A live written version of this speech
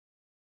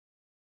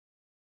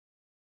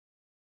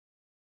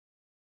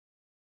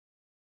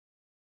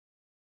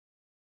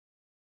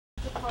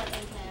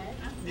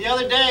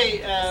other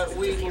day,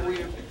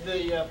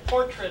 the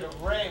portrait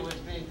of Ray was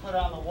being put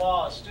on the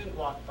wall. A student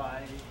walked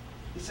by.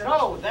 He said,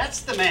 "Oh,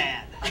 that's the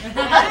man."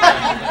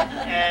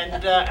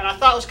 and I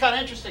thought it was kind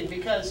of interesting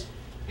because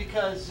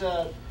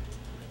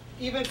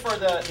even for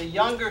the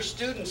younger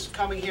students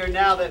coming here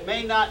now that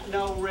may not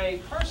know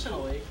Ray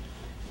personally,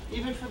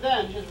 even for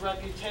them, his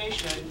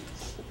reputation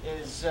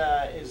is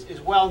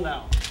well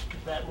known.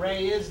 That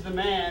Ray is the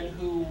man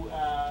who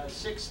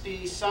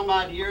 60 some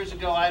odd years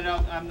ago,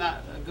 I'm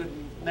not a good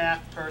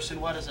math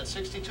person, what is it,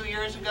 62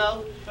 years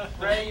ago?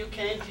 Ray, you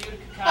came to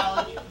Utica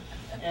College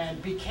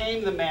and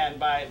became the man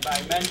by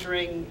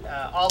mentoring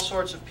all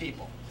sorts of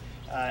people.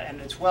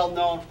 And it's well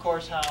known, of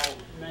course, how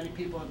many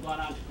people have gone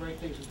on to great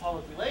things in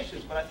public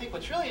relations. But I think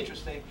what's really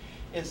interesting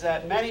is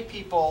that many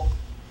people,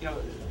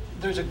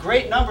 there's a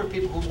great number of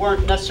people who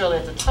weren't necessarily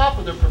at the top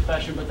of their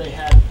profession, but they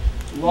had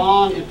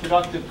long and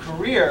productive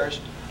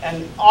careers.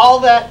 And all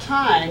that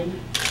time,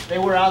 they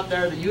were out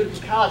there, the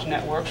Utica College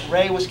Network,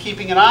 Ray was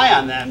keeping an eye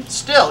on them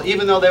still,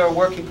 even though they were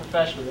working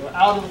professionally. They were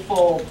out of the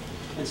fold,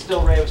 and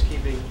still Ray was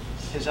keeping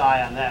his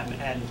eye on them.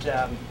 And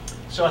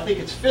so I think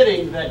it's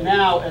fitting that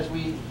now, as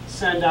we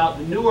send out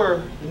the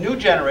new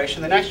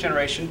generation, the next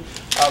generation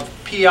of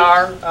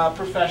PR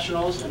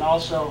professionals and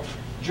also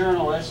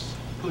journalists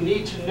who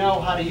need to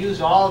know how to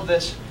use all of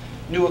this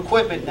new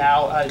equipment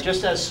now,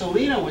 just as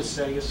Selena was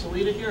saying. Is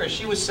Selena here? As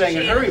she was saying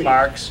in her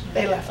remarks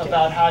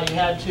about how you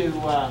had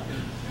to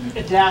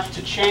adapt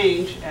to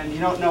change, and you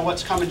don't know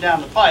what's coming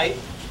down the pipe,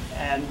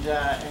 and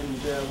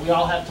we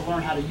all have to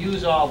learn how to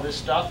use all this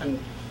stuff. And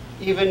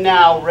even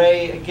now,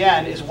 Ray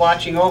again is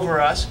watching over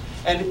us,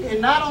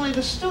 and not only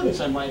the students,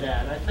 I might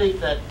add. I think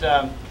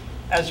that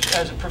as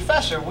a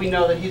professor, we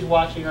know that he's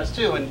watching us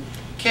too. And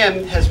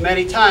Kim has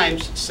many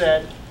times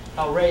said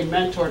how Ray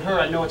mentored her.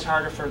 I know it's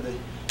harder for the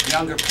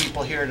younger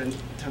people here to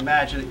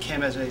imagine that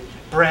Kim is a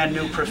brand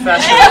new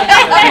professor.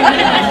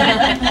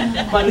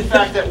 But in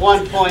fact, at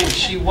one point,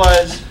 she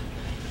was,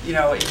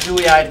 a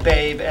dewy-eyed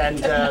babe, and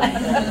who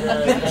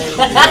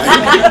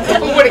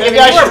would have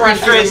given you a run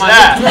for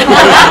that?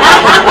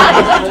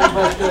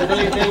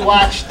 But they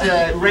watched,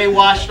 Ray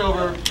watched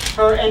over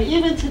her, and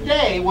even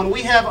today, when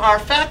we have our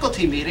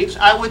faculty meetings,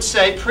 I would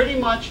say pretty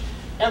much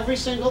every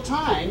single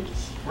time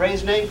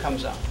Ray's name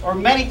comes up, or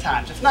many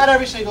times, if not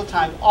every single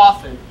time,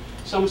 often.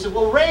 Someone said,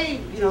 "Well, Ray,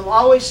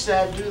 always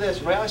said do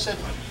this." Ray always said,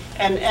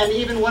 and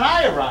even when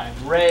I arrived,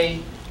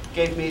 Ray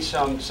gave me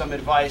some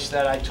advice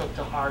that I took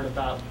to heart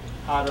about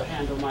how to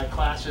handle my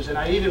classes, and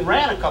I even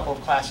ran a couple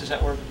of classes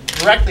that were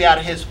directly out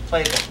of his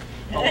playbook.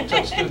 We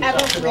took students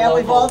up to the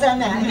local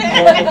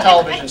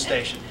television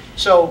station.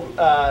 So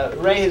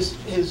Ray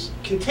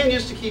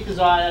continues to keep his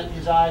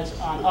eyes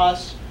on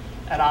us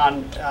and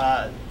on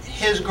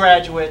his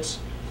graduates,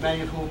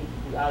 many of whom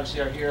obviously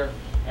are here,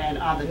 and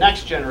on the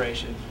next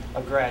generation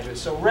of graduates.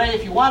 So Ray,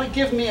 if you want to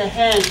give me a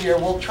hand here,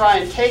 we'll try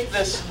and take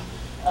this,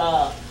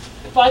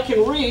 if I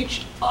can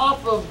reach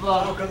off of...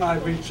 How can I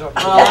reach up?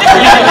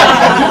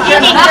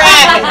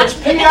 It's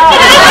PR.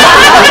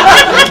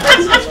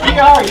 It's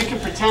PR, you can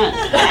pretend.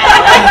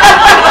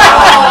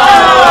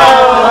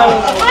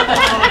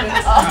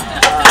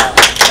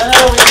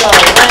 There we go.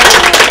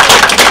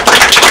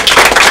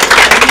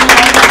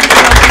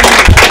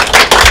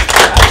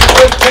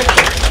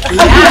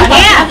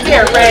 Yeah.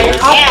 Here, Ray.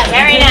 Yeah,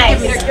 very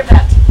nice.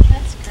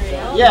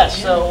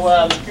 Yes,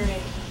 so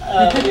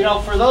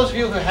for those of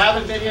you who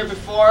haven't been here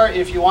before,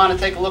 if you want to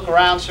take a look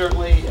around,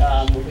 certainly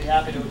we'll be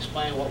happy to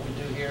explain what we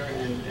do here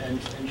and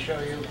show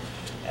you.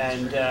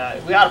 And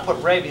we ought to put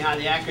Ray behind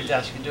the anchor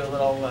desk and do a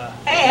little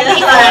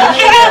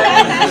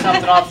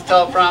something off the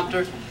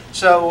teleprompter.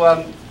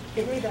 So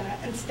Give me that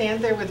and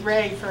stand there with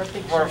Ray for a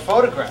picture. for a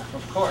photograph,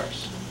 of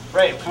course.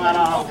 Ray, come on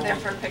Over there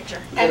for a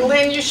picture. And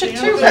Lynn, you should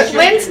too, because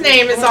Lynn's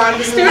name is on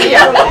the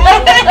studio.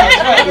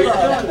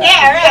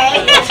 Yeah,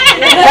 right.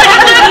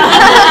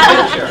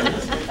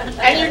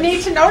 And you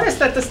need to notice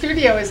that the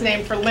studio is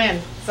named for Lynn,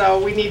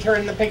 so we need her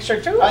in the picture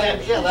too. Yeah,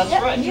 that's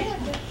right.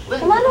 Lynn,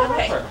 Come on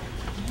over. over.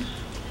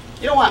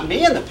 You don't want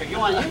me in the picture, you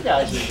want you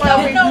guys in the picture. Well,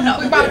 we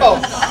want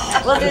both.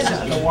 Well, This is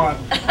the one.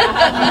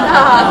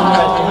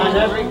 Behind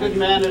every good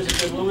man there's a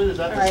good woman, is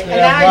that the Right,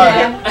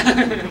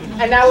 saying?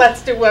 and now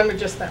let's do one with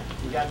just them.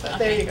 You got that?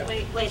 There you go.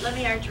 Wait, let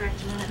me art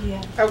direct a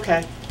minute.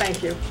 Okay,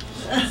 thank you.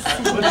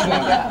 Which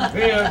one?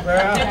 Here,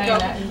 Val.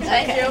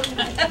 Thank you.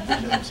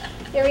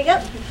 Here we go.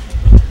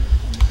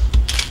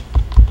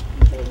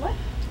 What?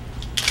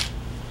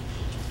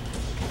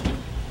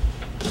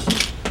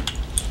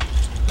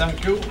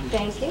 Thank you.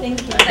 Thank you.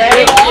 Thank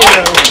you.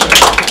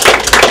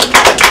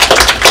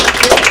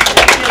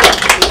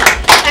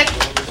 And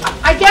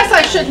I guess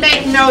I should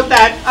make note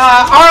that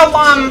our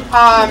alum,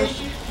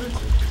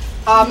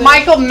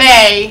 Michael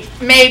May,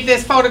 made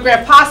this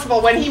photograph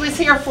possible. When he was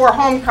here for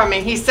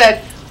homecoming, he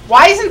said,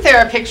 "Why isn't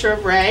there a picture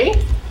of Ray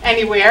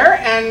anywhere?"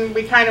 And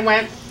we kind of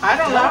went, "I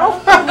don't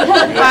know."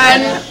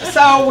 And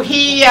so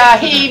he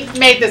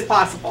made this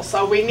possible.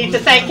 So we need to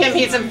thank him.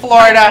 He's in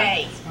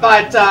Florida,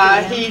 but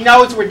he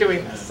knows we're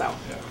doing this. So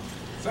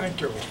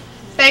Thank you.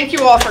 thank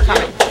you all for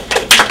coming.